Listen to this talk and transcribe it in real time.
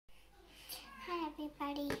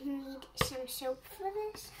soap for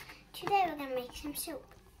this. Today we're gonna make some soap.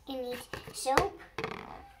 You need soap,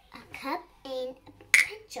 a cup, and a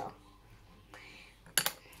pencil.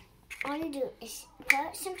 All you do is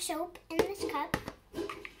put some soap in this cup,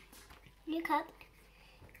 your cup,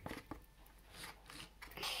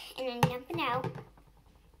 and then dump it out.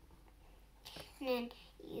 And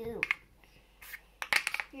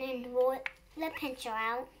then roll the pencil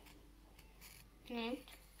out. And then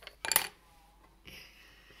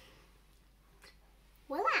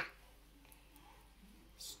voila!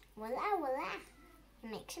 Voila, voila!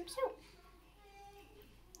 Make some soap.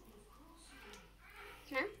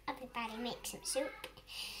 Now, everybody make some soup.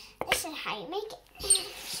 This is how you make it.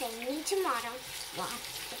 So you need some water. Well,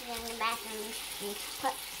 if you're in the bathroom, you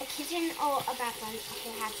put a kitchen or a bathroom if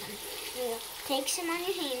you have some. You take some on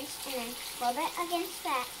your hands and then rub it against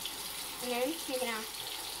that. And then you're gonna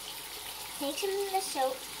take some of the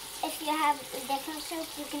soap. If you have different soap,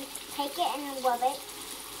 you can take it and then rub it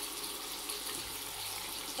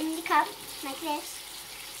in the cup like this.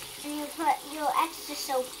 And you put your extra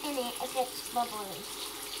soap in it if it's bubbly.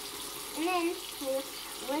 And then you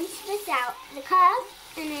rinse this out the cup,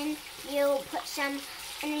 and then you put some,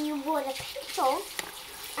 and then you roll the pencil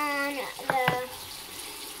on the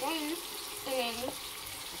thing, and then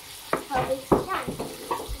probably done.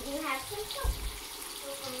 You have some soap.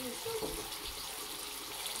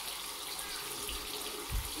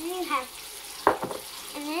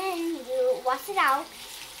 And then you wash it out.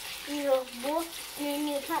 You roll, and then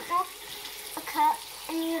you put a cup,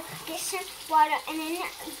 and you get some water, and then you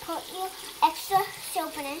put your extra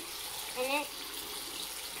soap in it,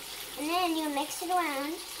 and then you mix it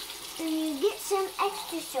around, and you get some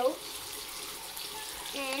extra soap,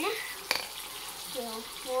 and you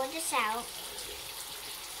roll this out,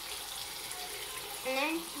 and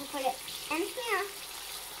then you put it in here,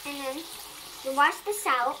 and then you wash this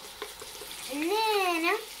out, and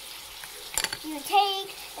then you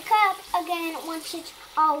take the cup again once it's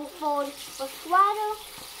all filled with water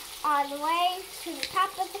all the way to the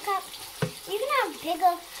top of the cup. You can have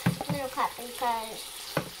bigger little cup because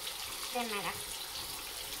it doesn't matter.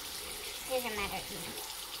 It doesn't matter to me.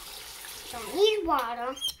 Don't need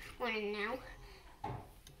water now.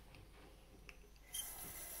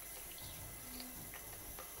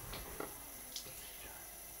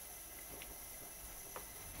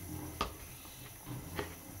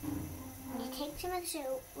 Take some of the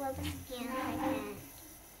soap, rub it in here like that.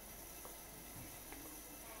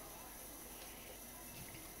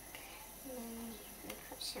 And then you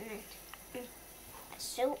put some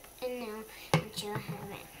soap in there until you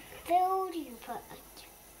have it filled. You put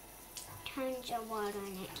tons of water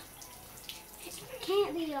in it. It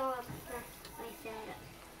can't be all filled up.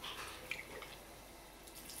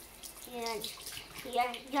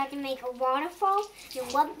 You have to make a waterfall. You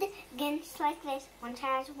rub it against like this once it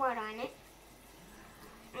has water on it.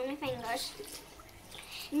 On your fingers.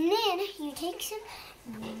 And then you take some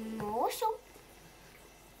more soap,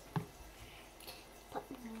 put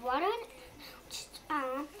water in it, just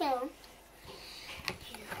fill.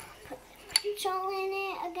 You put pencil in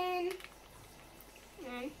it again,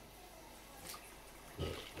 and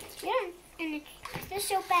it's done. And then put the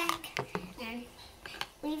soap back, and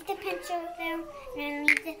leave the pencil there, and then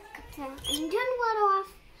leave the cup there, and turn the water off,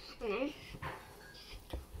 and then